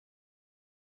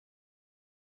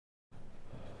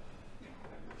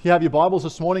If you have your Bibles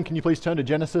this morning, can you please turn to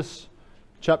Genesis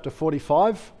chapter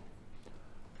 45?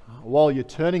 While you're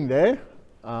turning there,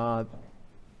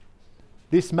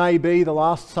 this may be the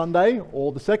last Sunday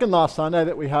or the second last Sunday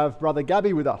that we have Brother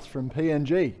Gabby with us from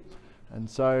PNG. And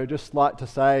so just like to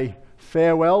say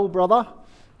farewell, brother,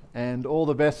 and all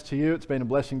the best to you. It's been a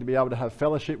blessing to be able to have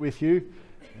fellowship with you.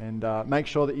 And make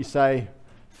sure that you say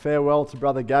farewell to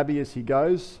Brother Gabby as he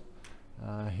goes.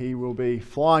 He will be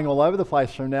flying all over the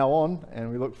place from now on,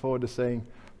 and we look forward to seeing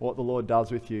what the Lord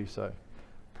does with you. So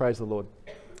praise the Lord.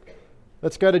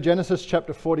 Let's go to Genesis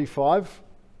chapter 45.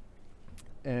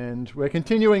 And we're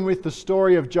continuing with the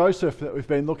story of Joseph that we've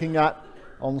been looking at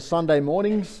on Sunday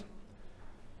mornings.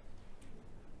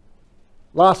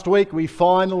 Last week we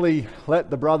finally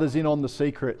let the brothers in on the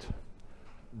secret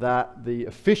that the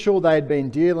official they'd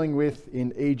been dealing with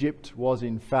in Egypt was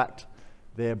in fact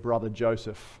their brother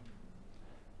Joseph.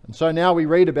 And so now we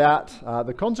read about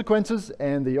the consequences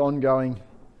and the ongoing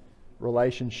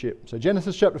relationship. So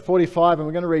Genesis chapter 45, and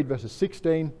we're going to read verses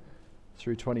 16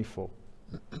 through 24.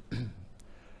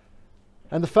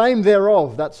 And the fame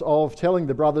thereof, that's of telling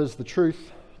the brothers the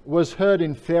truth, was heard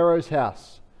in Pharaoh's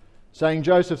house, saying,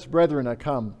 Joseph's brethren are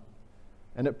come.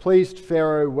 And it pleased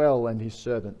Pharaoh well and his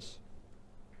servants.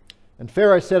 And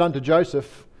Pharaoh said unto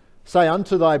Joseph, Say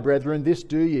unto thy brethren, this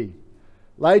do ye.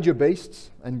 Lade your beasts,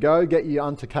 and go get ye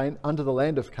unto the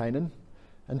land of Canaan,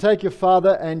 and take your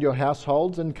father and your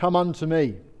households, and come unto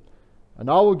me. And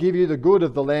I will give you the good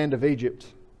of the land of Egypt,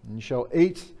 and you shall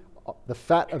eat the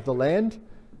fat of the land.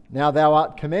 Now thou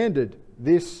art commanded,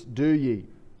 this do ye.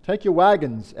 Take your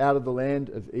wagons out of the land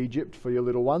of Egypt for your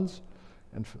little ones,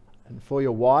 and for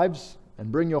your wives,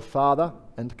 and bring your father,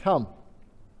 and come.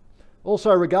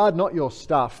 Also regard not your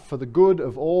stuff, for the good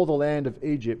of all the land of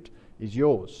Egypt is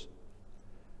yours.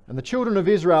 And the children of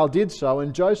Israel did so,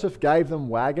 and Joseph gave them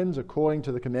wagons according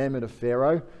to the commandment of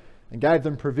Pharaoh, and gave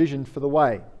them provision for the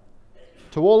way.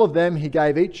 To all of them he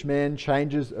gave each man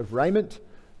changes of raiment,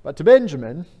 but to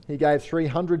Benjamin he gave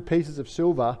 300 pieces of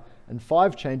silver and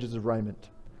 5 changes of raiment.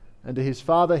 And to his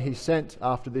father he sent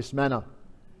after this manner: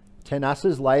 10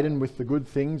 asses laden with the good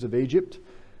things of Egypt,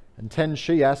 and 10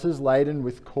 she-asses laden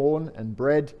with corn and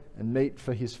bread and meat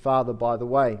for his father by the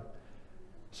way.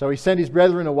 So he sent his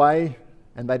brethren away,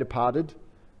 and they departed.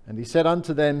 And he said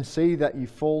unto them, See that ye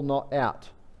fall not out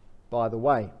by the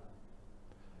way.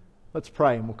 Let's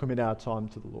pray, and we'll commit our time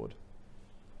to the Lord.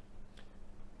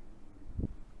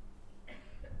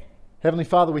 Heavenly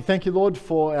Father, we thank you, Lord,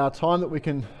 for our time that we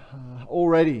can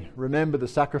already remember the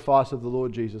sacrifice of the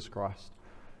Lord Jesus Christ.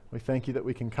 We thank you that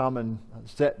we can come and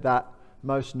set that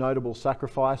most notable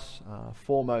sacrifice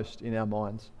foremost in our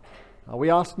minds. We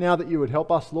ask now that you would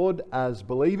help us, Lord, as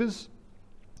believers,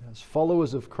 as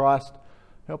followers of Christ.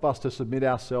 Help us to submit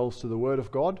ourselves to the Word of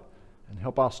God, and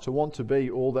help us to want to be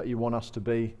all that you want us to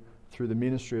be through the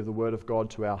ministry of the Word of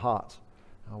God to our hearts.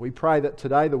 We pray that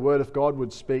today the Word of God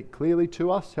would speak clearly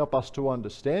to us, help us to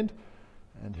understand,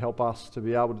 and help us to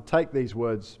be able to take these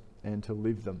words and to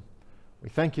live them. We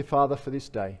thank you, Father, for this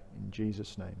day. In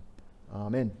Jesus' name,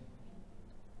 Amen.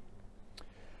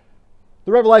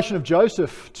 The revelation of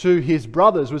Joseph to his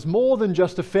brothers was more than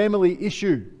just a family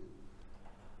issue.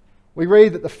 We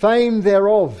read that the fame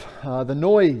thereof, the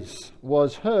noise,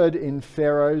 was heard in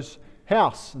Pharaoh's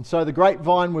house. And so the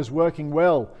grapevine was working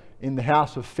well in the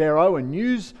house of Pharaoh, and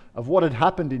news of what had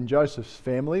happened in Joseph's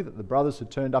family, that the brothers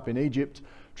had turned up in Egypt,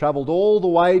 travelled all the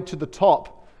way to the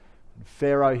top. And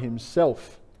Pharaoh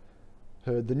himself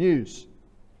heard the news.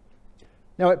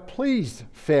 Now it pleased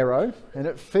Pharaoh, and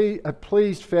it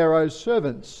pleased Pharaoh's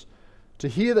servants to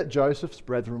hear that Joseph's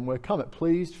brethren were come. It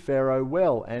pleased Pharaoh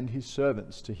well and his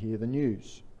servants to hear the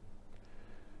news.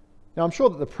 Now I'm sure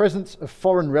that the presence of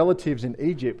foreign relatives in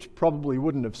Egypt probably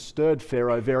wouldn't have stirred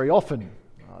Pharaoh very often.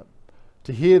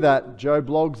 To hear that Joe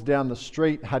Bloggs down the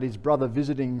street had his brother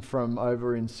visiting from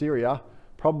over in Syria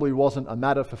probably wasn't a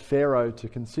matter for Pharaoh to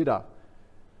consider.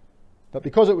 But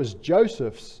because it was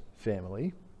Joseph's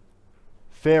family,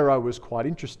 Pharaoh was quite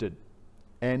interested,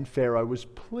 and Pharaoh was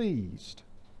pleased.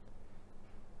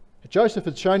 Joseph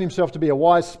had shown himself to be a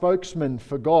wise spokesman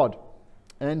for God,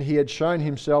 and he had shown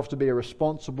himself to be a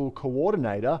responsible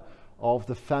coordinator of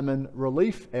the famine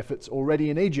relief efforts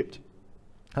already in Egypt.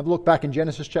 Have a look back in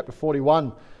Genesis chapter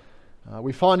 41.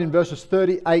 We find in verses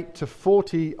 38 to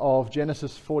 40 of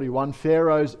Genesis 41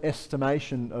 Pharaoh's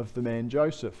estimation of the man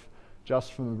Joseph,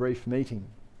 just from a brief meeting.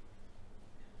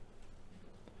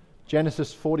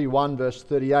 Genesis 41 verse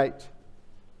 38.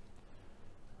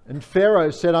 And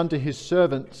Pharaoh said unto his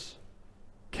servants,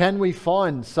 Can we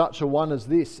find such a one as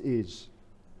this is?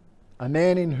 A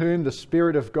man in whom the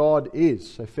Spirit of God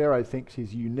is. So Pharaoh thinks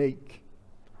he's unique.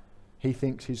 he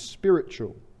thinks he's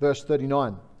spiritual. Verse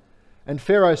 39. And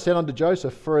Pharaoh said unto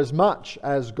Joseph, For as much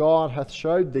as God hath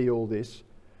showed thee all this,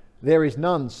 there is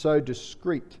none so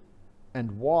discreet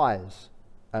and wise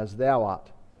as thou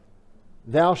art.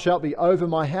 Thou shalt be over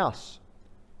my house,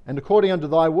 and according unto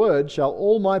thy word shall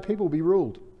all my people be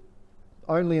ruled.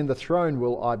 Only in the throne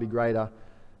will I be greater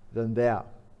than thou.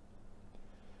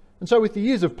 And so with the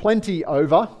years of plenty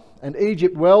over, and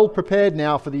Egypt well prepared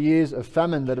now for the years of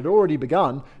famine that had already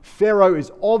begun, Pharaoh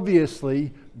is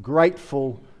obviously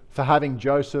grateful for having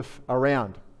Joseph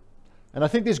around. And I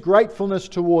think this gratefulness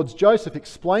towards Joseph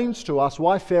explains to us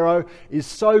why Pharaoh is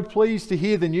so pleased to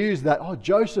hear the news that,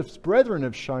 Joseph's brethren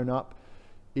have shown up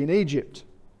in Egypt.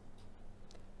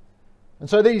 And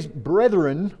so these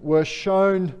brethren were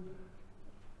shown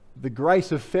the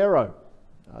grace of Pharaoh.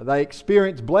 They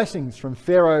experienced blessings from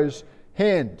Pharaoh's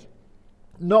hand.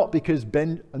 Not because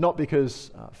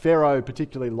Pharaoh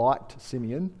particularly liked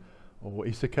Simeon or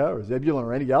Issachar or Zebulun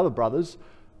or any other brothers,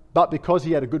 but because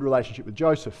he had a good relationship with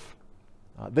Joseph.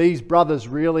 These brothers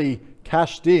really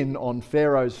cashed in on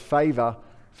Pharaoh's favour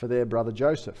for their brother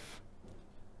Joseph.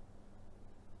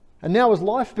 And now as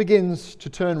life begins to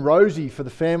turn rosy for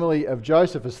the family of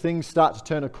Joseph, as things start to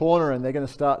turn a corner and they're going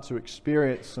to start to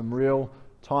experience some real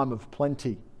time of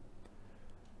plenty,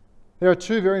 there are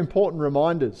two very important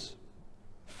reminders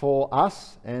for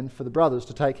us and for the brothers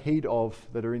to take heed of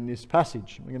that are in this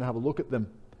passage. We're going to have a look at them.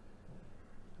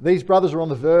 These brothers are on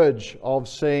the verge of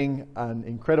seeing an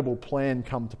incredible plan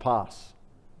come to pass.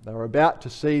 They were about to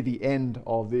see the end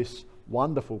of this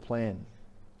wonderful plan.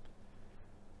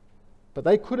 But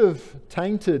they could have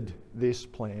tainted this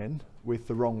plan with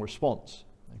the wrong response.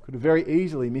 They could have very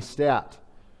easily missed out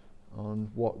on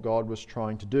what God was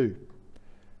trying to do.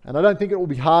 And I don't think it will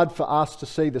be hard for us to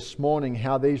see this morning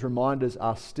how these reminders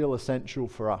are still essential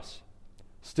for us,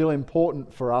 still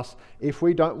important for us if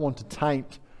we don't want to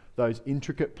taint those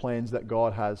intricate plans that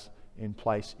God has in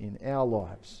place in our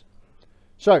lives.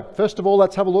 So, first of all,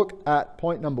 let's have a look at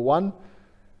point number 1,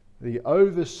 the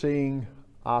overseeing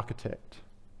architect.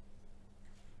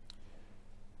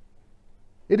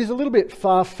 It is a little bit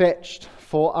far-fetched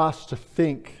for us to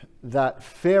think that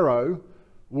Pharaoh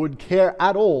would care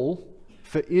at all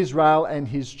for Israel and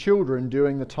his children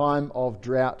during the time of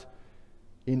drought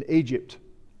in Egypt.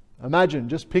 Imagine,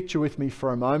 just picture with me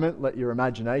for a moment, let your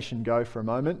imagination go for a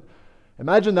moment.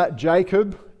 Imagine that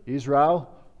Jacob,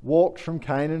 Israel, walked from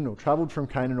Canaan or travelled from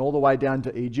Canaan all the way down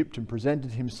to Egypt and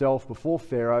presented himself before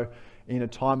Pharaoh in a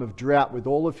time of drought with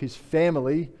all of his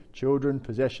family, children,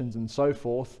 possessions and so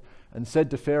forth, and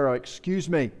said to Pharaoh, "Excuse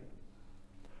me,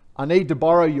 I need to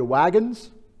borrow your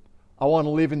wagons. I want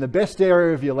to live in the best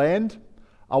area of your land.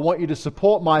 I want you to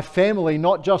support my family,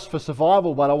 not just for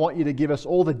survival, but I want you to give us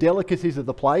all the delicacies of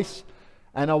the place,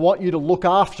 and I want you to look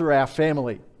after our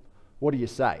family. What do you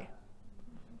say?"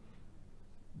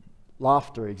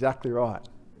 Laughter, exactly right.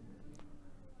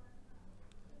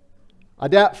 I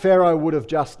doubt Pharaoh would have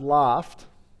just laughed.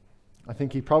 I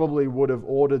think he probably would have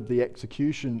ordered the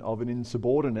execution of an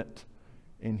insubordinate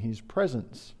in his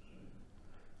presence.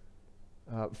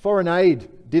 Foreign aid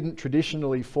didn't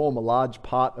traditionally form a large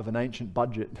part of an ancient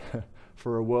budget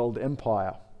for a world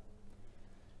empire.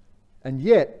 And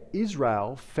yet,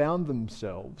 Israel found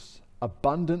themselves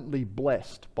abundantly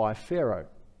blessed by Pharaoh.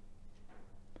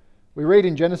 We read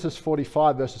in Genesis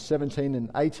 45 verses 17 and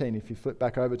 18, if you flip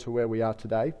back over to where we are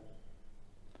today.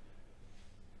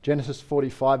 Genesis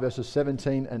 45 verses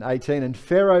 17 and 18, "And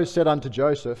Pharaoh said unto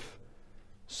Joseph,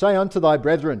 Say unto thy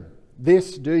brethren,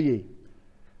 this do ye,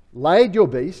 lade your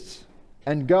beasts,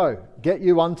 and go, get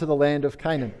you unto the land of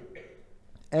Canaan,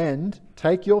 and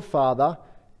take your father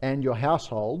and your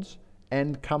households,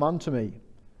 and come unto me.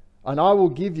 And I will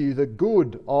give you the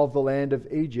good of the land of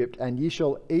Egypt, and ye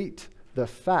shall eat the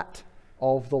fat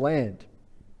of the land."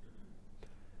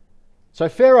 So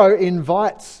Pharaoh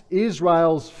invites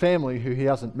Israel's family, who he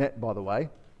hasn't met, by the way.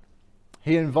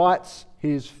 He invites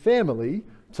his family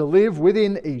to live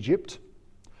within Egypt,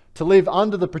 to live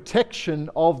under the protection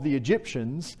of the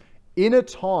Egyptians in a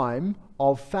time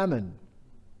of famine.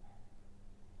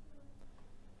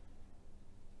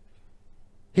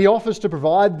 He offers to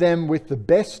provide them with the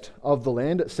best of the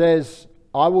land. It says,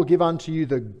 "I will give unto you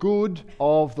the good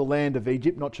of the land of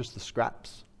Egypt," not just the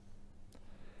scraps.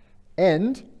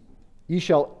 "And ye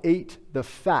shall eat the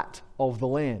fat of the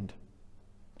land."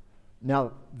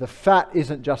 Now, the fat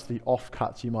isn't just the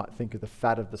offcuts. You might think of the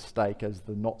fat of the steak as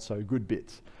the not so good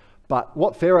bits. But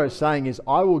what Pharaoh is saying is,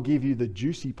 I will give you the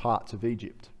juicy parts of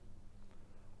Egypt.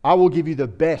 I will give you the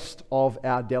best of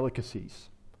our delicacies.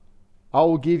 I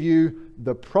will give you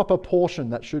the proper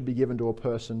portion that should be given to a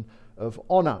person of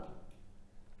honour.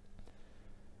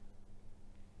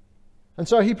 And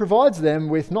so he provides them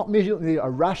with not merely a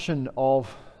ration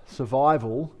of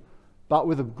survival, but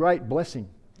with a great blessing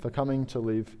for coming to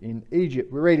live in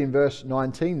Egypt. We read in verse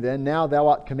 19 then, "Now thou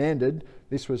art commanded,"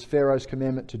 this was Pharaoh's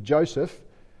commandment to Joseph,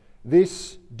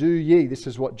 "this do ye," this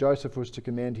is what Joseph was to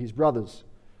command his brothers,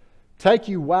 "take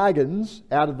you wagons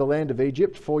out of the land of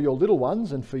Egypt for your little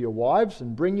ones and for your wives,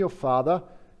 and bring your father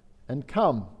and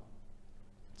come."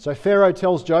 So Pharaoh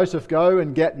tells Joseph, "Go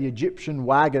and get the Egyptian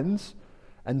wagons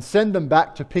and send them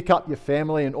back to pick up your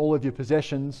family and all of your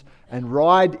possessions and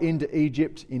ride into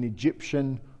Egypt in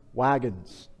Egyptian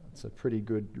wagons." That's a pretty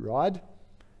good ride.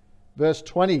 Verse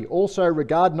 20, "Also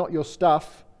regard not your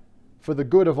stuff, for the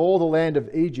good of all the land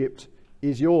of Egypt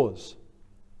is yours."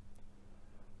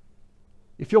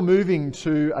 If you're moving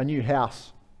to a new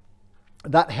house,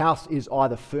 that house is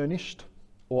either furnished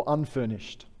or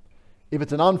unfurnished. If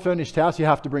it's an unfurnished house, you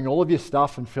have to bring all of your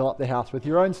stuff and fill up the house with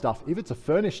your own stuff. If it's a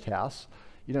furnished house,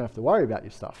 you don't have to worry about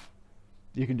your stuff.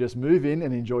 You can just move in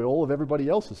and enjoy all of everybody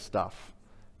else's stuff,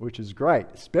 which is great,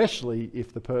 especially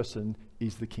if the person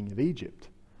is the king of Egypt.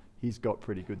 He's got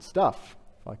pretty good stuff,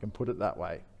 if I can put it that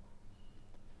way.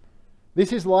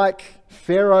 This is like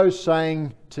Pharaoh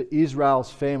saying to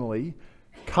Israel's family,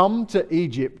 "Come to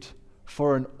Egypt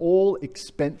for an all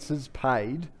expenses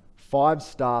paid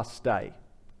 5-star stay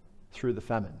through the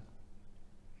famine."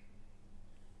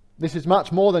 This is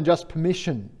much more than just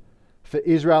permission for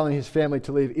Israel and his family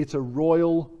to live. It's a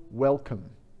royal welcome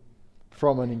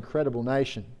from an incredible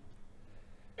nation.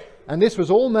 And this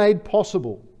was all made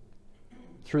possible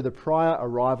through the prior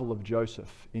arrival of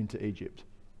Joseph into Egypt.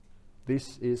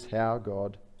 This is how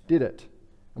God did it.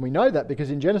 And we know that because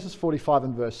in Genesis 45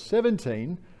 and verse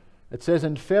 17, it says,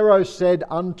 "And Pharaoh said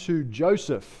unto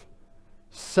Joseph,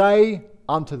 say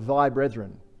unto thy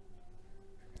brethren."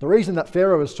 The reason that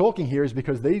Pharaoh is talking here is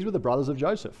because these were the brothers of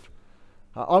Joseph.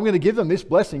 I'm going to give them this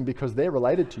blessing because they're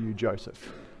related to you,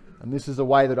 Joseph. And this is a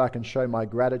way that I can show my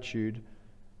gratitude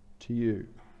to you.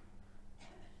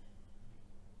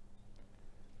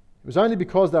 It was only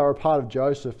because they were a part of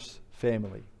Joseph's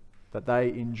family that they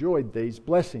enjoyed these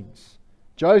blessings.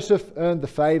 Joseph earned the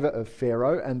favour of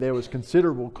Pharaoh, and there was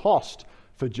considerable cost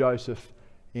for Joseph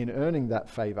in earning that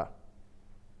favour.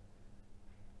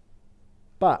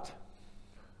 But,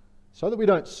 so that we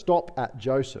don't stop at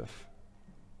Joseph,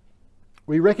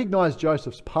 we recognise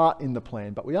Joseph's part in the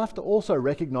plan, but we have to also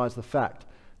recognise the fact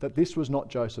that this was not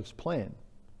Joseph's plan.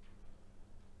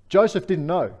 Joseph didn't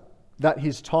know that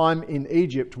his time in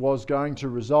Egypt was going to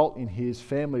result in his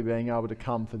family being able to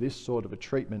come for this sort of a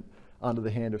treatment under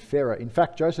the hand of Pharaoh. In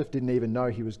fact, Joseph didn't even know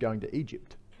he was going to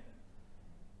Egypt.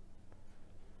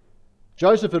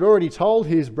 Joseph had already told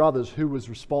his brothers who was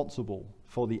responsible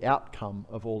for the outcome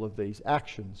of all of these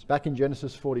actions. Back in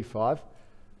Genesis 45,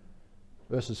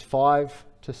 verses 5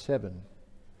 to 7.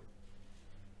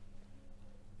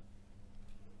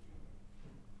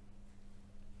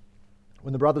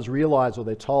 When the brothers realize, or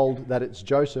they're told that it's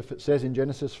Joseph, it says in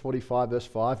Genesis 45 verse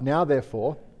 5, "Now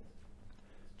therefore,"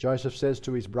 Joseph says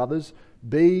to his brothers,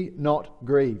 "be not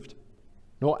grieved,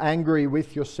 nor angry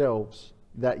with yourselves,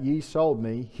 that ye sold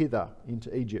me hither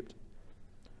into Egypt.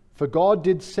 For God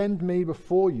did send me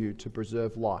before you to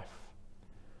preserve life.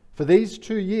 For these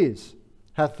 2 years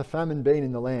hath the famine been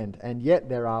in the land, and yet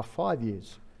there are 5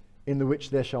 years, in the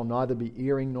which there shall neither be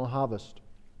earing nor harvest.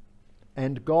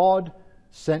 And God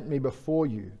sent me before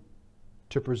you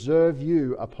to preserve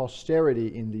you a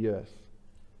posterity in the earth,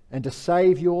 and to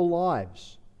save your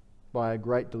lives by a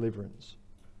great deliverance."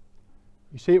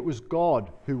 You see, it was God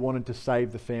who wanted to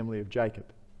save the family of Jacob.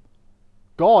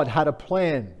 God had a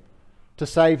plan to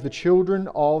save the children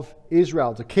of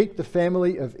Israel, to keep the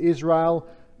family of Israel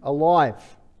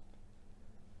alive.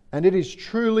 And it is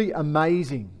truly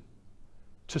amazing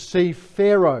to see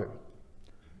Pharaoh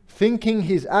thinking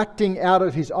he's acting out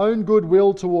of his own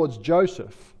goodwill towards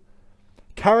Joseph,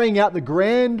 carrying out the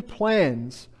grand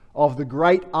plans of the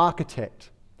great architect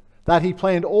that he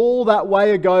planned all that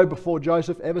way ago before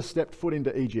Joseph ever stepped foot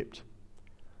into Egypt.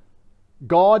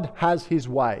 God has his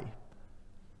way,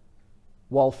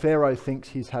 while Pharaoh thinks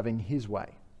he's having his way.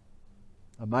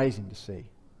 Amazing to see.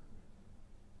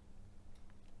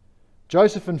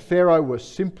 Joseph and Pharaoh were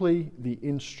simply the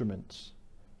instruments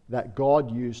that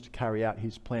God used to carry out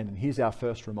his plan. And here's our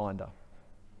first reminder.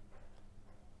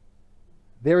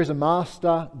 There is a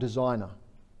master designer.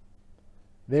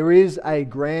 There is a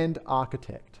grand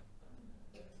architect.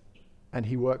 And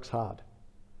he works hard.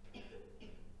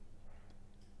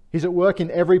 He's at work in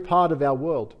every part of our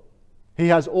world. He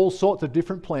has all sorts of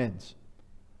different plans.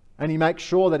 And he makes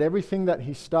sure that everything that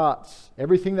he starts,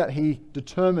 everything that he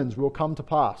determines will come to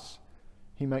pass,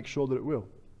 he makes sure that it will.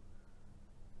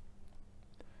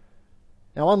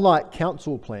 Now, unlike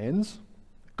council plans,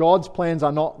 God's plans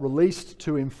are not released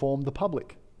to inform the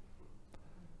public,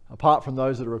 apart from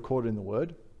those that are recorded in the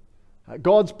Word.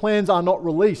 God's plans are not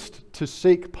released to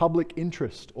seek public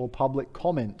interest or public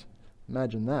comment.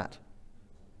 Imagine that.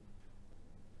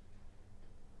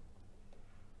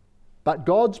 But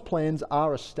God's plans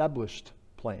are established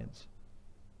plans.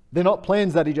 They're not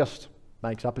plans that he just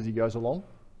makes up as he goes along.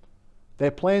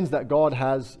 They're plans that God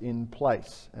has in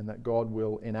place and that God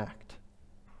will enact.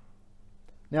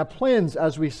 Now, plans,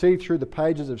 as we see through the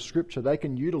pages of Scripture, they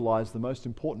can utilize the most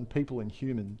important people in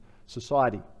human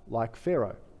society, like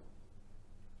Pharaoh.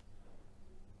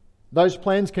 Those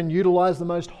plans can utilize the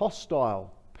most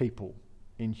hostile people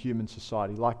in human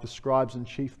society, like the scribes and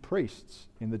chief priests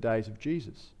in the days of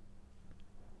Jesus.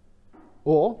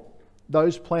 Or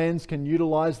those plans can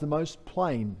utilize the most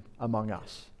plain among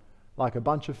us, like a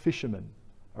bunch of fishermen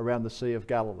around the Sea of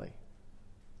Galilee.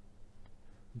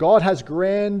 God has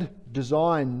grand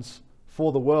designs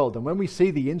for the world, and when we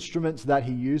see the instruments that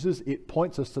he uses, it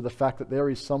points us to the fact that there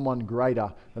is someone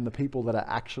greater than the people that are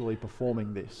actually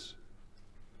performing this.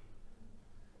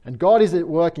 And God is at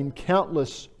work in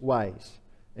countless ways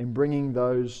in bringing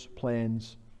those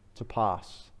plans to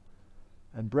pass.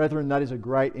 And brethren, that is a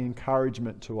great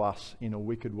encouragement to us in a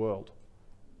wicked world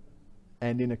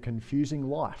and in a confusing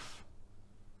life.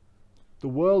 The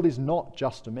world is not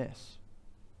just a mess.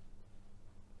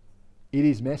 It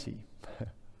is messy,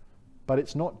 but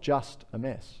it's not just a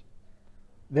mess.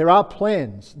 There are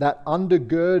plans that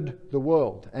undergird the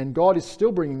world, and God is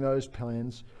still bringing those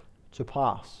plans to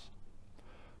pass.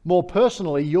 More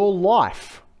personally, your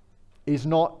life is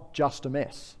not just a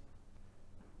mess.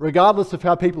 Regardless of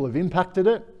how people have impacted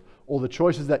it or the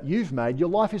choices that you've made, your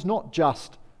life is not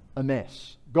just a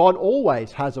mess. God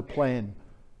always has a plan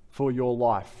for your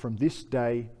life from this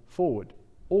day forward.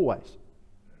 Always.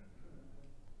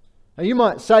 Now you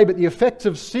might say, but the effects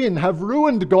of sin have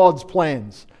ruined God's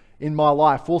plans in my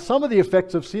life. Well, some of the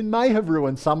effects of sin may have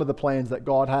ruined some of the plans that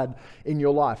God had in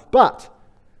your life. But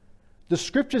the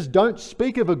Scriptures don't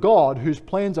speak of a God whose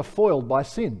plans are foiled by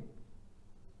sin.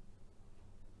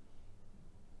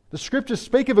 The Scriptures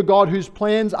speak of a God whose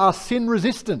plans are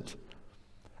sin-resistant.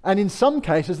 And in some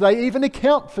cases, they even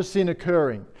account for sin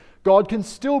occurring. God can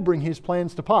still bring his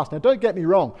plans to pass. Now, don't get me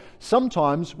wrong.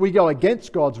 Sometimes we go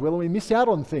against God's will and we miss out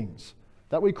on things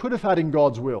that we could have had in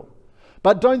God's will.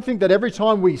 But don't think that every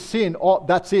time we sin, oh,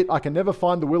 that's it, I can never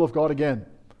find the will of God again.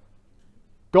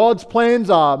 God's plans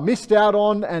are missed out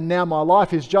on and now my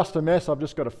life is just a mess. I've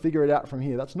just got to figure it out from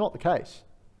here. That's not the case.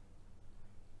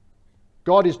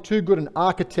 God is too good an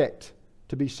architect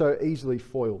to be so easily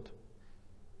foiled.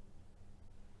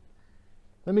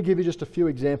 Let me give you just a few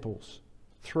examples.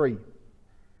 3.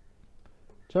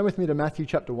 Turn with me to Matthew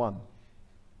chapter 1.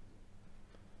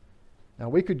 Now,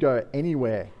 we could go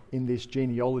anywhere in this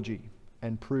genealogy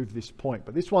and prove this point,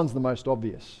 but this one's the most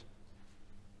obvious.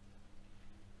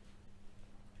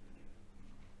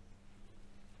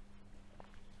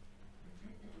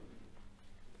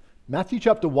 Matthew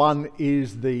chapter 1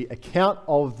 is the account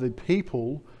of the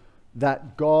people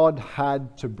that God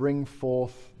had to bring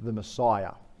forth the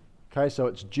Messiah. Okay, so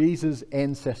it's Jesus'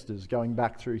 ancestors going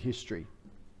back through history.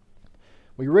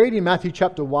 We read in Matthew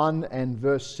chapter 1 and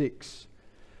verse 6,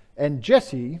 and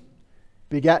Jesse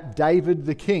begat David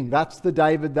the king. That's the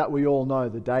David that we all know,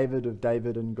 the David of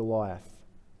David and Goliath.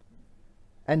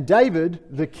 And David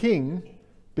the king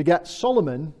begat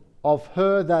Solomon of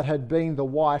her that had been the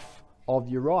wife of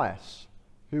Urias.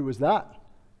 Who was that?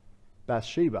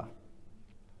 Bathsheba.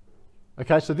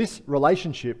 Okay, so this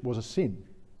relationship was a sin.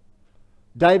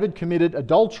 David committed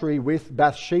adultery with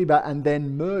Bathsheba and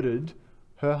then murdered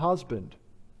her husband.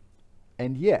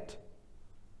 And yet,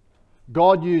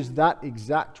 God used that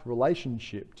exact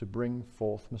relationship to bring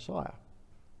forth Messiah,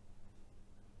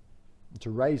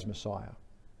 to raise Messiah,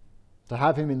 to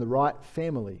have him in the right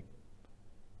family.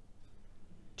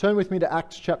 Turn with me to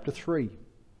Acts chapter 3.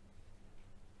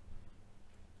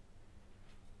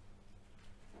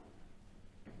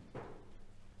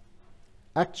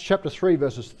 Acts chapter 3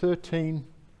 verses 13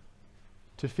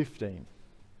 to 15.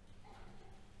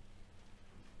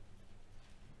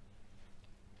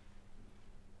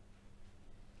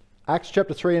 Acts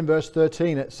chapter 3 and verse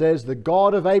 13, it says, "The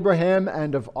God of Abraham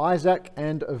and of Isaac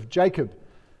and of Jacob,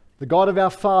 the God of our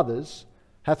fathers,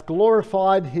 hath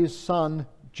glorified his Son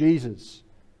Jesus,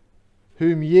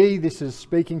 whom ye," this is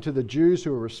speaking to the Jews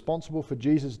who were responsible for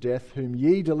Jesus' death, "whom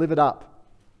ye delivered up,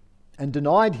 and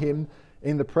denied him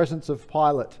in the presence of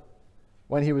Pilate,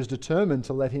 when he was determined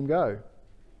to let him go.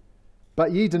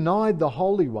 But ye denied the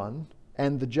Holy One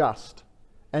and the just,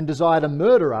 and desired a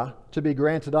murderer to be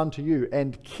granted unto you,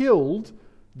 and killed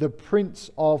the Prince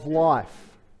of Life.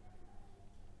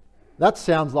 That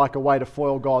sounds like a way to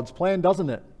foil God's plan, doesn't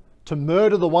it? To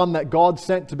murder the one that God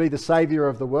sent to be the Saviour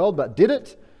of the world, but did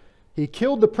it? He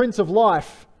killed the Prince of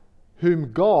Life,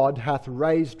 whom God hath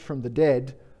raised from the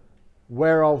dead,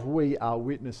 whereof we are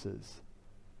witnesses,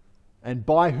 and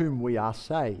by whom we are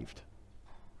saved.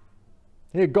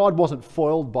 Here, God wasn't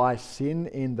foiled by sin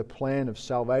in the plan of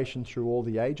salvation through all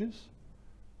the ages.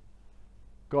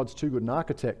 God's too good an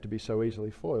architect to be so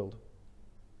easily foiled.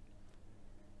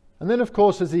 And then, of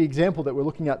course, there's the example that we're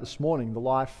looking at this morning, the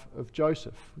life of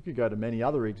Joseph. We could go to many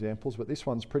other examples, but this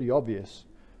one's pretty obvious.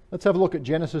 Let's have a look at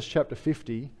Genesis chapter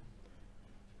 50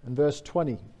 and verse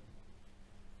 20.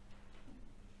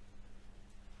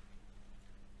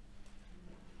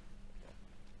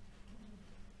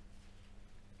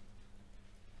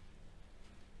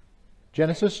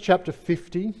 Genesis chapter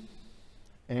 50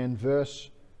 and verse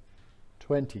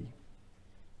 20.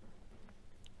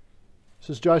 This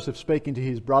is Joseph speaking to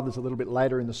his brothers a little bit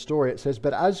later in the story. It says,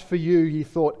 "But as for you, ye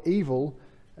thought evil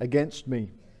against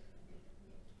me.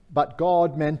 But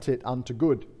God meant it unto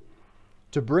good,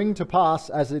 to bring to pass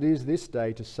as it is this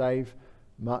day, to save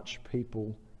much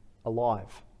people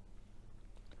alive."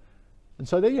 And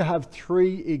so there you have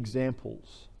three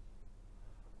examples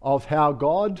of how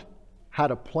God had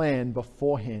a plan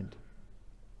beforehand.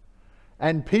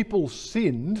 And people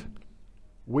sinned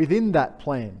within that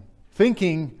plan,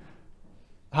 thinking,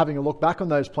 having a look back on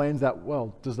those plans, that,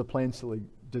 well, does the plan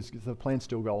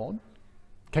still go on?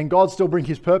 Can God still bring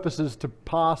his purposes to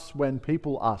pass when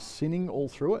people are sinning all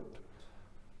through it?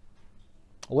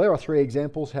 Well, there are three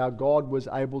examples how God was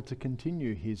able to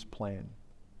continue his plan.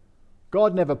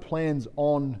 God never plans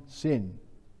on sin.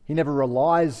 He never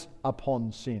relies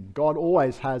upon sin. God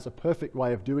always has a perfect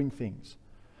way of doing things.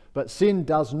 But sin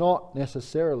does not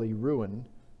necessarily ruin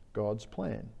God's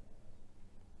plan.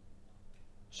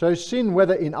 So sin,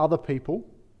 whether in other people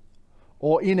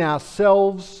or in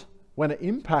ourselves, when it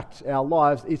impacts our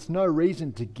lives, it's no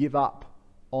reason to give up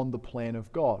on the plan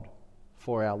of God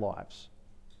for our lives.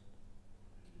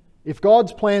 If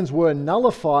God's plans were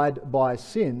nullified by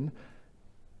sin,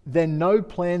 then no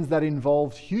plans that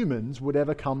involved humans would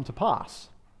ever come to pass,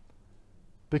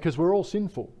 because we're all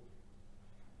sinful.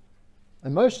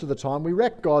 And most of the time we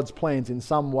wreck God's plans in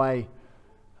some way,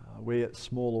 be it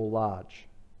small or large.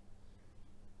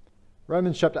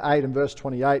 Romans chapter 8 and verse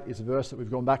 28 is a verse that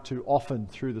we've gone back to often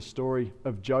through the story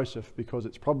of Joseph, because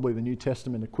it's probably the New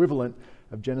Testament equivalent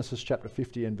of Genesis chapter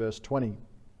 50 and verse 20. It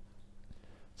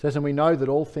says, "And we know that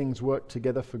all things work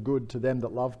together for good to them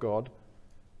that love God,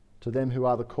 to them who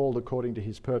are the called according to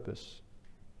his purpose."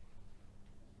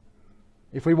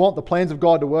 If we want the plans of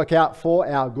God to work out for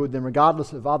our good, then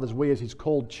regardless of others, we as his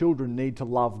called children need to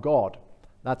love God.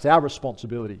 That's our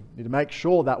responsibility. We need to make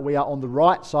sure that we are on the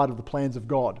right side of the plans of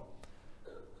God,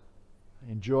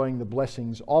 enjoying the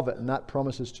blessings of it, and that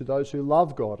promises to those who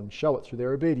love God and show it through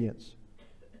their obedience.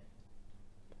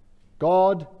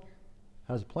 God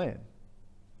has a plan.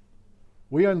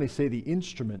 We only see the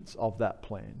instruments of that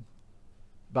plan,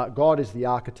 but God is the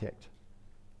architect.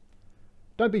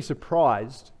 Don't be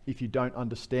surprised if you don't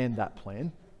understand that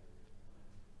plan,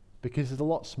 because he's a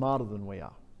lot smarter than we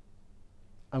are.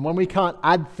 And when we can't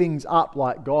add things up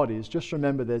like God is, just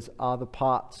remember there's other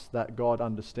parts that God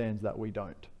understands that we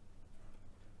don't.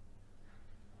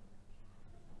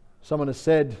 Someone has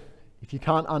said, if you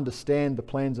can't understand the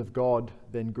plans of God,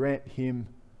 then grant him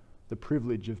the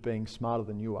privilege of being smarter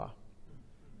than you are.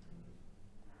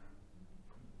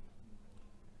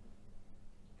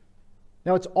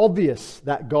 Now, it's obvious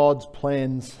that God's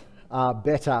plans are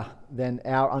better than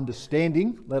our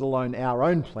understanding, let alone our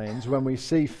own plans, when we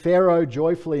see Pharaoh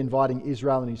joyfully inviting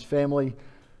Israel and his family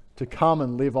to come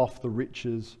and live off the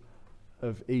riches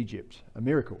of Egypt. A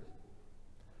miracle.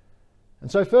 And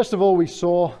so first of all, we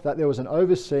saw that there was an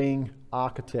overseeing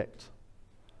architect.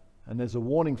 And there's a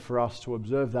warning for us to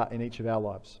observe that in each of our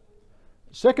lives.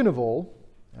 Second of all,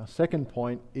 our second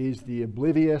point is the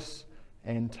oblivious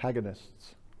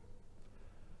antagonists.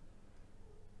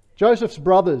 Joseph's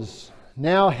brothers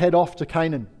now head off to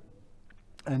Canaan,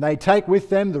 and they take with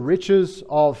them the riches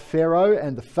of Pharaoh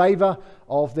and the favour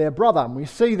of their brother. And we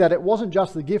see that it wasn't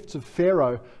just the gifts of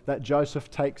Pharaoh that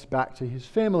Joseph takes back to his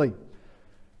family.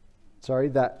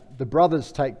 That the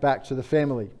brothers take back to the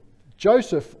family.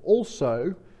 Joseph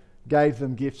also gave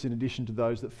them gifts in addition to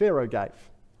those that Pharaoh gave.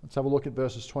 Let's have a look at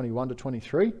verses 21 to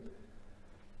 23.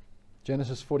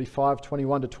 Genesis 45,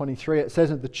 21 to 23. It says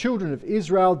that the children of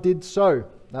Israel did so.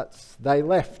 They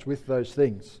left with those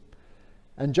things.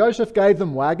 And Joseph gave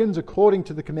them wagons according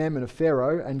to the commandment of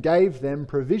Pharaoh, and gave them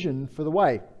provision for the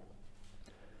way.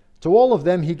 To all of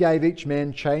them he gave each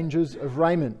man changes of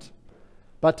raiment.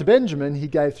 But to Benjamin he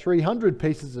gave 300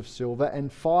 pieces of silver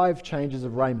and 5 changes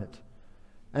of raiment.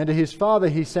 And to his father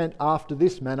he sent after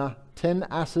this manner 10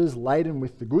 asses laden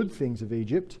with the good things of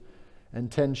Egypt, and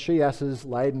 10 she-asses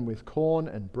laden with corn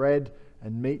and bread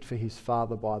and meat for his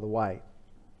father by the way.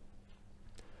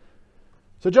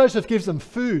 So Joseph gives them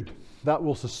food that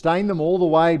will sustain them all the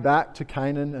way back to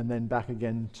Canaan and then back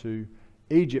again to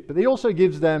Egypt. But he also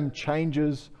gives them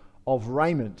changes of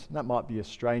raiment. That might be a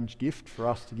strange gift for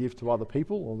us to give to other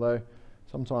people, although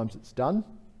sometimes it's done.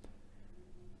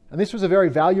 And this was a very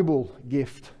valuable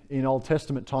gift in Old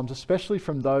Testament times, especially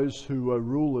from those who were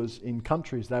rulers in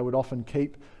countries. They would often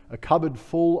keep a cupboard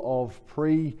full of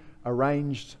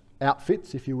pre-arranged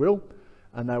outfits, if you will,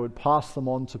 and they would pass them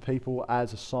on to people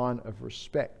as a sign of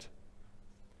respect.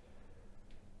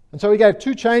 And so he gave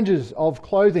 2 changes of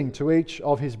clothing to each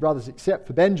of his brothers except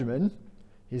for Benjamin.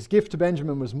 His gift to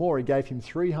Benjamin was more. He gave him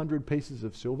 300 pieces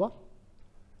of silver,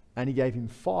 and he gave him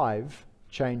 5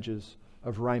 changes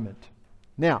of raiment.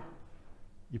 Now,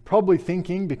 you're probably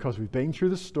thinking, because we've been through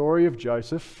the story of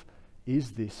Joseph,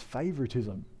 is this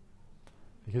favoritism?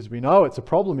 Because we know it's a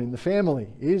problem in the family.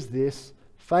 Is this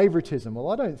favoritism?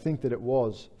 Well, I don't think that it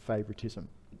was favoritism.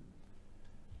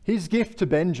 His gift to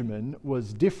Benjamin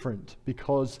was different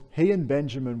because he and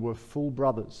Benjamin were full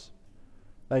brothers.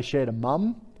 They shared a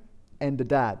mum and a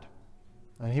dad.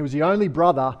 And he was the only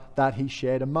brother that he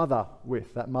shared a mother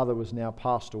with. That mother was now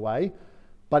passed away.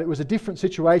 But it was a different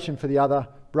situation for the other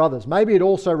brothers. Maybe it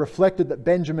also reflected that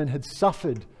Benjamin had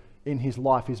suffered in his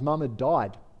life. His mum had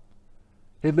died.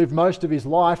 He'd lived most of his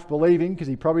life believing, because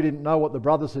he probably didn't know what the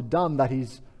brothers had done, that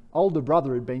his older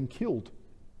brother had been killed.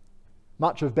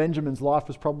 Much of Benjamin's life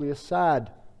was probably a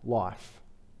sad life.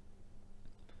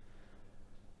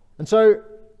 And so,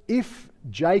 if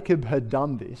Jacob had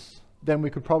done this, then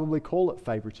we could probably call it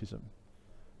favoritism,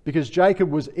 because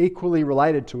Jacob was equally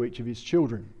related to each of his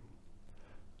children.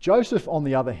 Joseph, on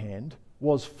the other hand,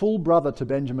 was full brother to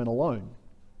Benjamin alone.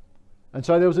 And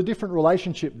so there was a different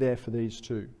relationship there for these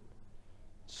two.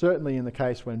 Certainly in the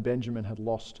case when Benjamin had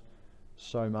lost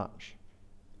so much.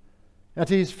 Now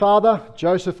to his father,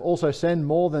 Joseph also sent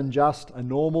more than just a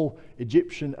normal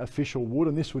Egyptian official would,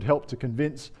 and this would help to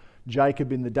convince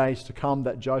Jacob in the days to come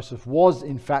that Joseph was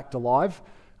in fact alive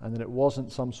and that it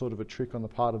wasn't some sort of a trick on the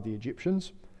part of the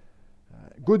Egyptians.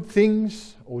 Good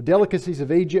things or delicacies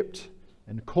of Egypt,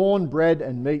 and corn, bread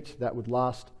and meat that would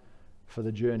last for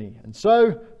the journey. And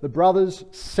so the brothers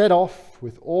set off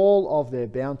with all of their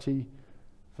bounty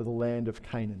for the land of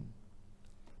Canaan.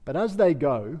 But as they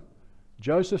go,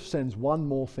 Joseph sends one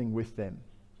more thing with them.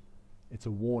 It's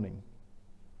a warning.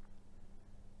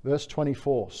 Verse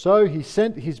 24, so he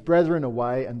sent his brethren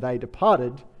away, and they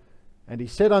departed, and he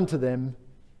said unto them,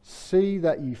 see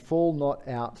that ye fall not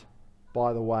out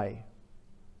by the way.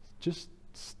 It just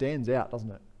stands out,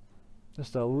 doesn't it?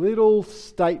 Just a little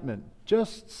statement.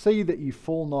 Just see that you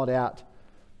fall not out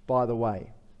by the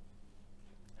way.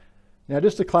 Now,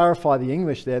 just to clarify the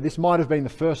English there, this might have been the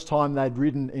first time they'd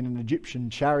ridden in an Egyptian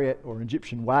chariot or an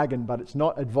Egyptian wagon, but it's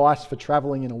not advice for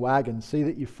travelling in a wagon. See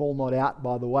that you fall not out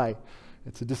by the way.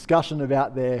 It's a discussion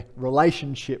about their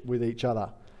relationship with each other,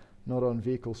 not on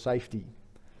vehicle safety.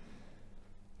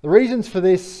 The reasons for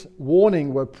this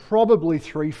warning were probably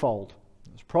threefold.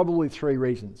 There's probably 3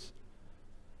 reasons.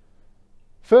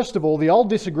 First of all, the old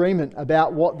disagreement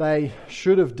about what they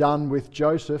should have done with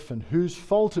Joseph and whose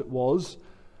fault it was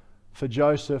for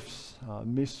Joseph's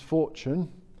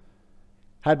misfortune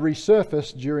had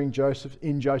resurfaced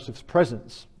in Joseph's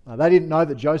presence. They didn't know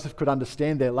that Joseph could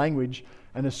understand their language,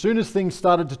 and as soon as things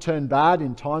started to turn bad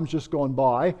in times just gone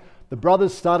by, the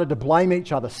brothers started to blame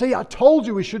each other. See, I told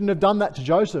you we shouldn't have done that to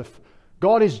Joseph.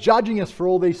 God is judging us for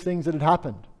all these things that had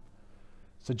happened.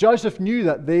 So Joseph knew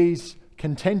that these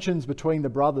contentions between the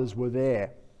brothers were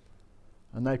there,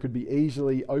 and they could be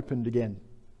easily opened again.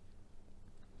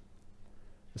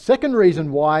 The second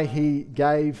reason why he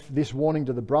gave this warning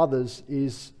to the brothers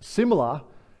is similar,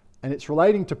 and it's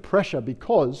relating to pressure,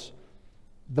 because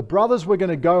the brothers were going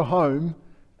to go home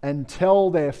and tell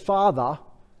their father,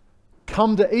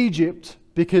 come to Egypt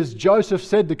because Joseph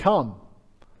said to come.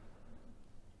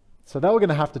 So they were going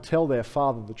to have to tell their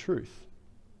father the truth.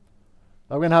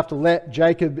 They were going to have to let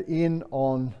Jacob in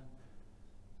on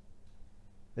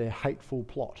their hateful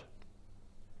plot.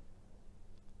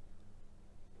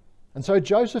 And so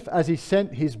Joseph, as he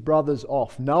sent his brothers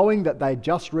off, knowing that they'd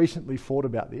just recently fought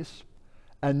about this,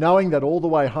 and knowing that all the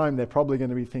way home they're probably going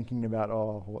to be thinking about,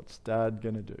 oh, what's Dad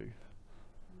going to do?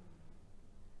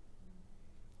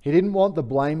 He didn't want the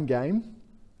blame game.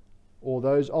 or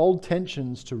those old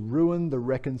tensions to ruin the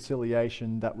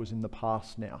reconciliation that was in the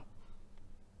past now.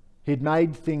 He'd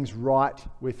made things right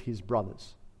with his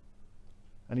brothers,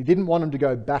 and he didn't want them to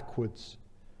go backwards.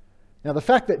 Now, the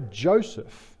fact that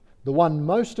Joseph, the one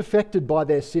most affected by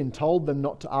their sin, told them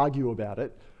not to argue about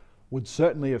it would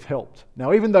certainly have helped.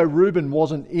 Now, even though Reuben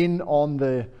wasn't in on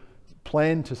the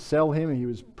plan to sell him, he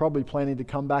was probably planning to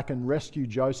come back and rescue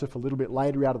Joseph a little bit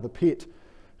later out of the pit.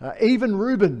 Even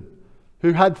Reuben,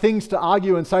 who had things to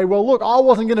argue and say, well, look, I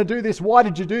wasn't going to do this. Why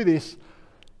did you do this?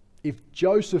 If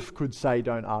Joseph could say,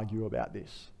 don't argue about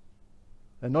this,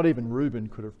 then not even Reuben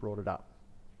could have brought it up.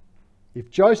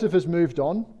 If Joseph has moved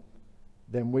on,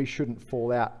 then we shouldn't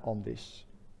fall out on this.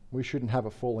 We shouldn't have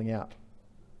a falling out.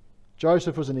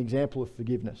 Joseph was an example of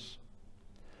forgiveness.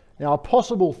 Now, a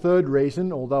possible third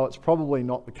reason, although it's probably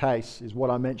not the case, is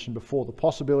what I mentioned before, the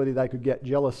possibility they could get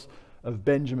jealous of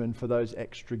Benjamin for those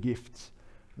extra gifts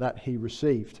that he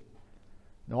received.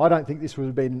 Now, I don't think this would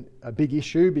have been a big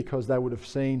issue because they would have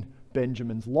seen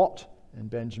Benjamin's lot and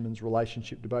Benjamin's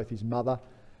relationship to both his mother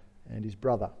and his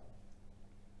brother.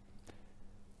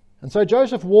 And so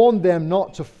Joseph warned them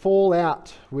not to fall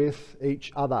out with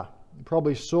each other. He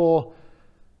probably saw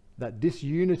that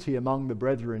disunity among the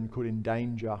brethren could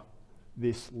endanger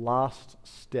this last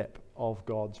step of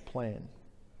God's plan.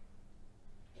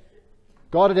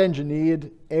 God had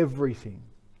engineered everything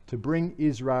to bring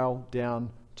Israel down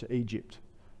to Egypt.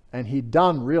 And he'd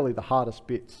done really the hardest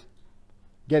bits.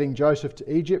 Getting Joseph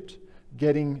to Egypt,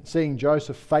 seeing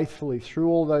Joseph faithfully through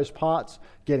all those parts,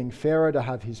 getting Pharaoh to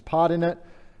have his part in it.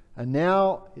 And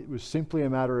now it was simply a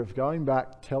matter of going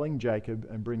back, telling Jacob,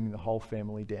 and bringing the whole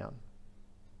family down.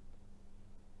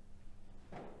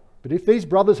 But if these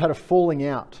brothers had a falling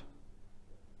out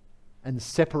and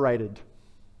separated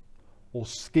or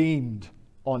schemed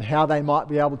on how they might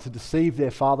be able to deceive their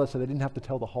father so they didn't have to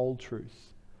tell the whole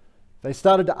truth, they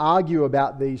started to argue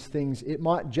about these things, it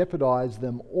might jeopardize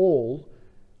them all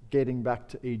getting back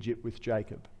to Egypt with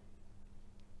Jacob.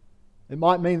 It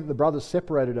might mean that the brothers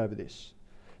separated over this.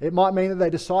 It might mean that they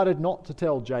decided not to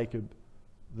tell Jacob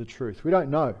the truth. We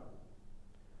don't know.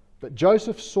 But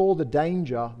Joseph saw the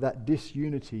danger that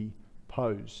disunity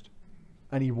posed,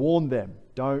 and he warned them,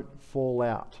 don't fall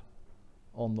out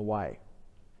on the way.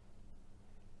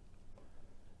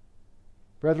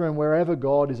 Brethren, wherever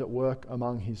God is at work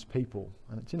among his people,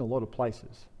 and it's in a lot of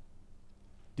places,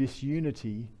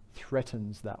 disunity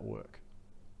threatens that work.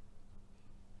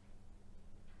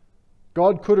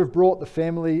 God could have brought the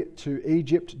family to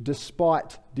Egypt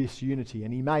despite disunity,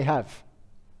 and he may have.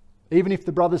 Even if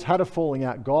the brothers had a falling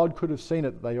out, God could have seen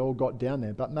it that they all got down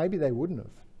there, but maybe they wouldn't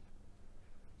have.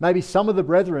 Maybe some of the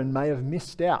brethren may have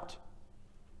missed out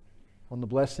on the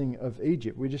blessing of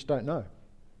Egypt. We just don't know.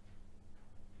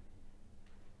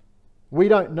 We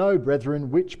don't know,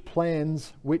 brethren, which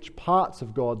parts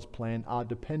of God's plan are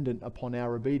dependent upon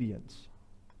our obedience.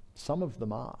 Some of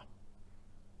them are.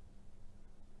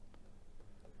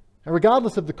 And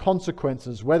regardless of the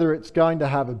consequences, whether it's going to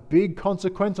have a big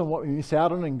consequence on what we miss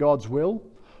out on in God's will,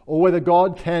 or whether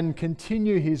God can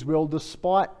continue his will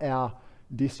despite our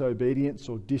disobedience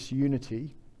or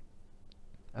disunity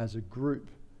as a group,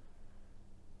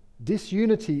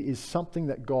 disunity is something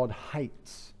that God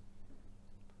hates.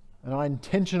 And I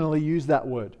intentionally use that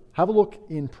word. Have a look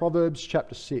in Proverbs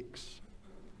chapter 6.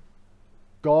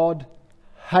 God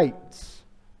hates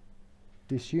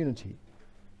disunity.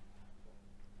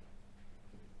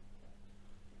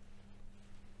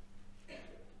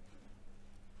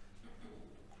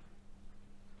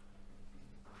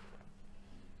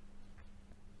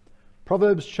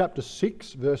 Proverbs chapter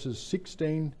 6, verses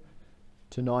 16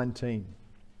 to 19.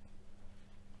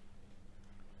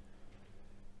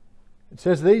 It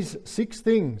says, these 6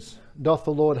 things doth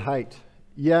the Lord hate,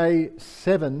 yea,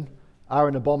 7 are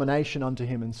an abomination unto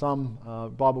him. And some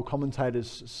Bible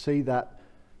commentators see that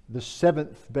the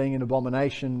 7th being an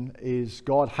abomination is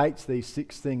God hates these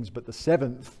 6 things, but the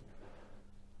 7th,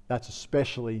 that's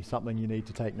especially something you need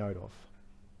to take note of.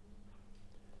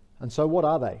 And so what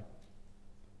are they?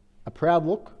 A proud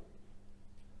look,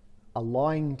 a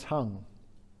lying tongue,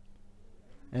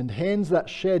 and hands that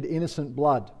shed innocent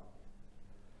blood,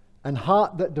 and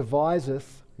heart that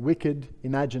deviseth wicked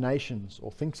imaginations,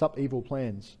 or thinks up evil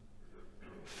plans,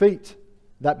 feet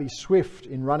that be swift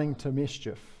in running to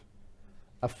mischief,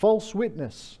 a false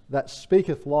witness that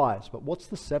speaketh lies. But what's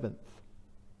the 7th?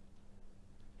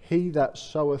 He that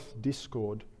soweth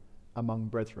discord among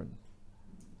brethren.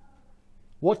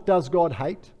 What does God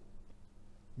hate?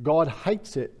 God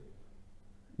hates it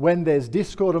when there's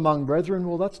discord among brethren.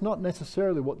 Well, that's not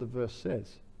necessarily what the verse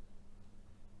says.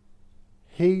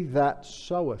 He that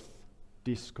soweth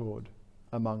discord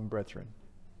among brethren.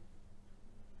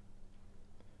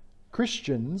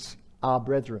 Christians are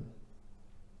brethren,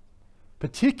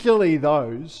 particularly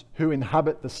those who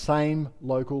inhabit the same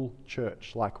local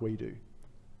church like we do.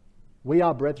 We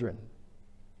are brethren,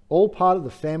 all part of the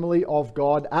family of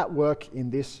God at work in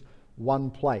this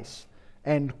one place.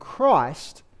 And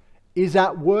Christ is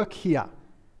at work here.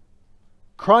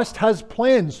 Christ has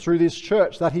plans through this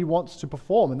church that he wants to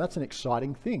perform, and that's an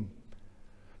exciting thing.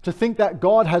 To think that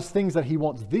God has things that he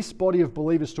wants this body of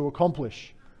believers to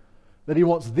accomplish, that he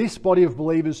wants this body of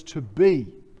believers to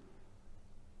be,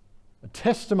 a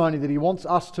testimony that he wants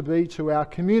us to be to our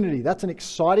community. That's an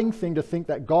exciting thing, to think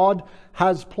that God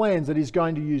has plans that he's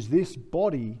going to use this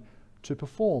body to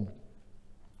perform.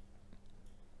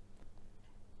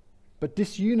 But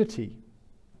disunity,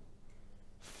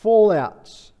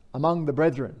 fallouts among the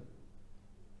brethren,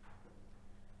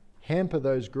 hamper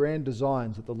those grand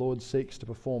designs that the Lord seeks to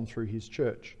perform through his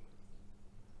church.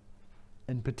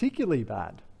 And particularly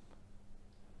bad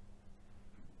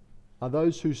are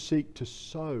those who seek to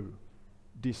sow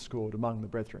discord among the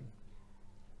brethren,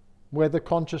 whether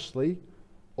consciously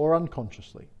or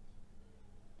unconsciously.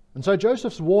 And so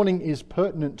Joseph's warning is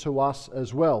pertinent to us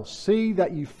as well. See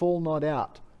that you fall not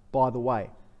out by the way.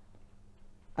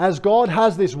 As God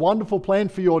has this wonderful plan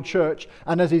for your church,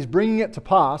 and as he's bringing it to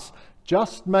pass,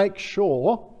 just make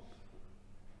sure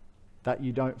that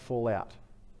you don't fall out.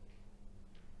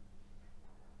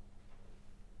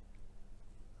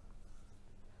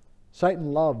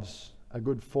 Satan loves a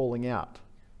good falling out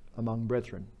among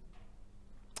brethren.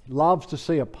 He loves to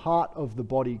see a part of the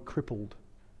body crippled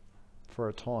for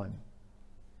a time.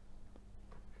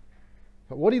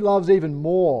 But what he loves even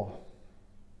more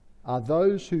are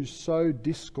those who sow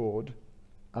discord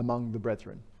among the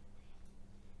brethren.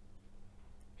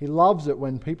 He loves it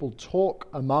when people talk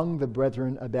among the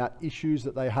brethren about issues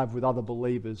that they have with other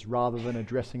believers rather than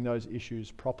addressing those issues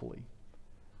properly.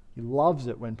 He loves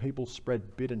it when people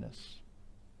spread bitterness.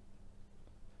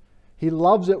 He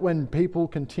loves it when people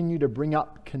continue to bring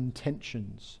up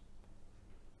contentions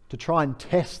to try and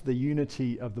test the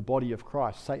unity of the body of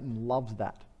Christ. Satan loves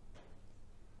that,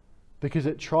 because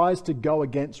it tries to go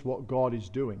against what God is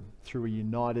doing through a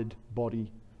united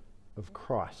body of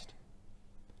Christ.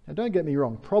 Now, don't get me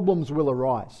wrong, problems will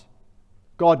arise.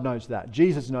 God knows that.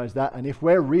 Jesus knows that. And if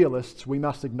we're realists, we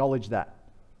must acknowledge that.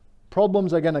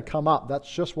 Problems are going to come up. That's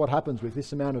just what happens with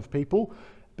this amount of people,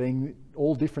 being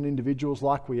all different individuals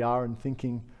like we are and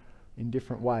thinking in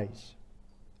different ways.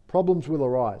 Problems will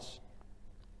arise.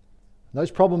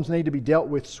 Those problems need to be dealt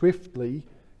with swiftly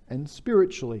and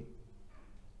spiritually.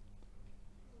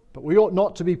 But we ought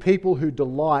not to be people who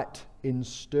delight in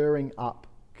stirring up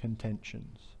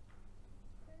contentions.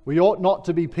 We ought not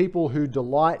to be people who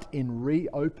delight in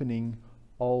reopening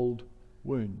old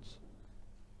wounds.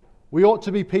 We ought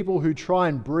to be people who try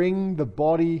and bring the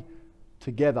body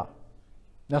together.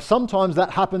 Now, sometimes that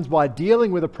happens by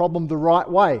dealing with a problem the right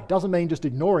way. It doesn't mean just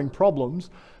ignoring problems,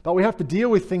 but we have to deal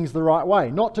with things the right way.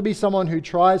 Not to be someone who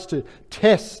tries to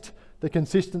test the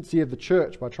consistency of the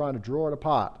church by trying to draw it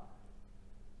apart.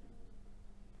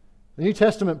 The New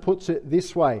Testament puts it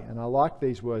this way, and I like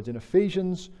these words, in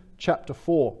Ephesians chapter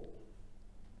 4.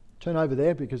 Turn over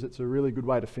there because it's a really good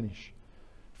way to finish.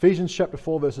 Ephesians chapter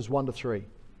 4 verses 1 to 3.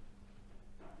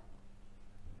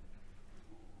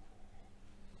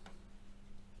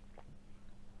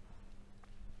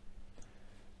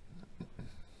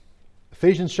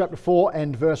 Ephesians chapter 4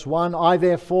 and verse 1. I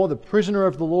therefore, the prisoner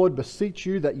of the Lord, beseech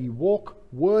you that ye walk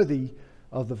worthy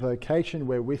of the vocation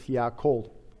wherewith ye are called.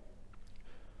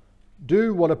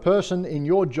 Do what a person in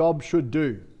your job should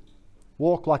do.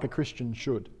 Walk like a Christian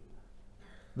should.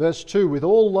 Verse 2, with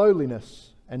all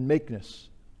lowliness and meekness,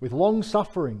 with long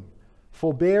suffering,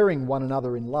 forbearing one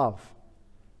another in love.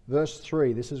 Verse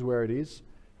 3, this is where it is,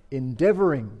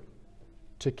 endeavouring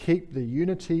to keep the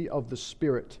unity of the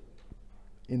Spirit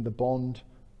in the bond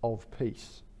of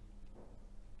peace.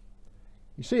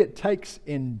 You see, it takes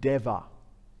endeavour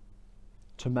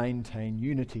to maintain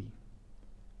unity.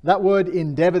 That word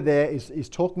endeavour there is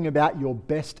talking about your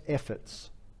best efforts.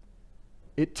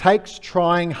 It takes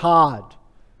trying hard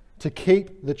to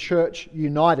keep the church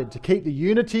united, to keep the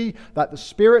unity that the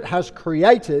Spirit has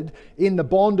created in the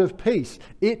bond of peace.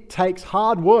 It takes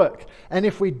hard work. And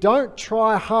if we don't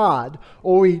try hard,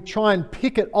 or we try and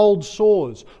pick at old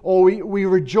sores, or we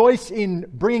rejoice in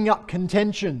bringing up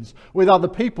contentions with other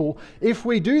people, if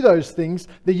we do those things,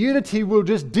 the unity will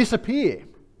just disappear.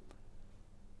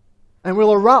 And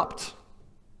we'll erupt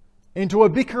into a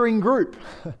bickering group.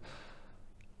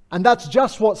 And that's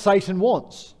just what Satan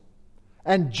wants.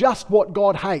 And just what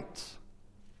God hates.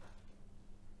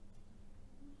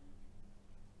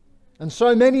 And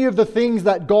so many of the things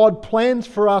that God plans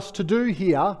for us to do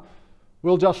here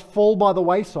will just fall by the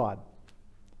wayside.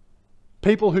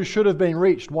 People who should have been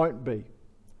reached won't be.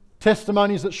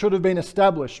 Testimonies that should have been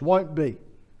established won't be.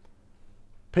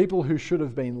 People who should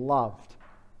have been loved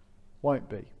won't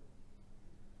be.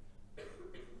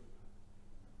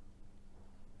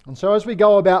 And so as we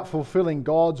go about fulfilling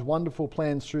God's wonderful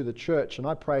plans through the church, and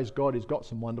I praise God He's got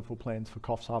some wonderful plans for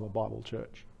Coffs Harbour Bible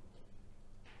Church,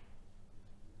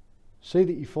 see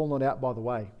that you fall not out by the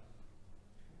way.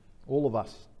 All of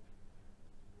us.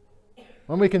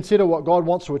 When we consider what God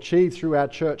wants to achieve through our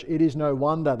church, it is no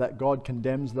wonder that God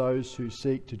condemns those who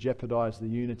seek to jeopardize the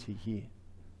unity here.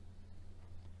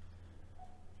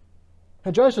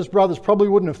 And Joseph's brothers probably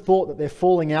wouldn't have thought that their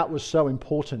falling out was so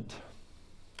important.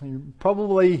 They're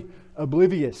probably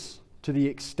oblivious to the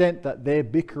extent that their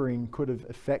bickering could have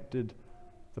affected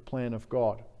the plan of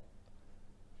God.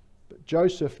 But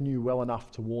Joseph knew well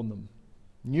enough to warn them.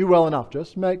 Knew well enough,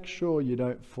 just make sure you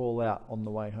don't fall out on the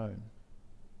way home.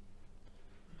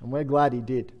 And we're glad he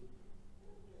did.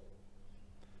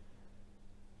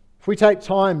 If we take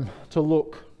time to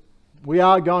look, we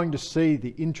are going to see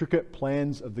the intricate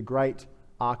plans of the great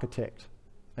architect,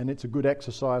 and it's a good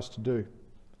exercise to do.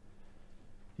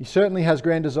 He certainly has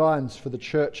grand designs for the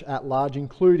church at large,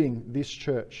 including this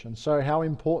church. And so how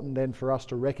important then for us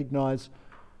to recognise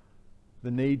the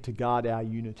need to guard our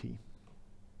unity.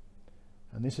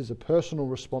 And this is a personal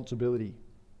responsibility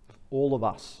for all of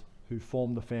us who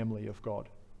form the family of God.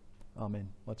 Amen.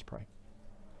 Let's pray.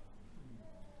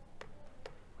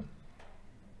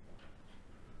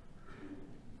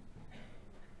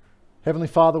 Heavenly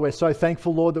Father, we're so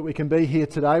thankful, Lord, that we can be here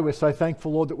today. We're so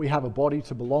thankful, Lord, that we have a body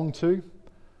to belong to.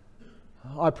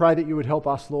 I pray that you would help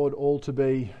us, Lord, all to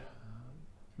be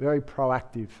very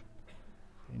proactive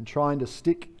in trying to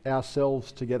stick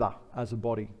ourselves together as a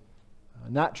body.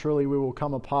 Naturally, we will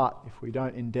come apart if we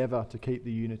don't endeavour to keep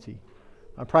the unity.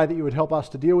 I pray that you would help us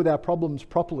to deal with our problems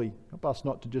properly. Help us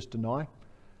not to just deny.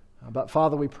 But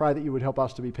Father, we pray that you would help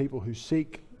us to be people who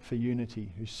seek for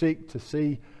unity, who seek to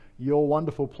see your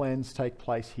wonderful plans take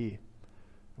place here.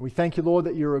 We thank you, Lord,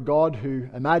 that you're a God who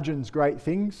imagines great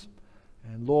things.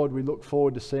 And Lord, we look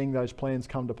forward to seeing those plans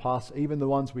come to pass, even the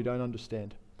ones we don't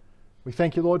understand. We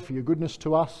thank you, Lord, for your goodness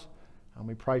to us. And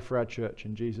we pray for our church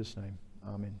in Jesus' name.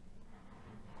 Amen.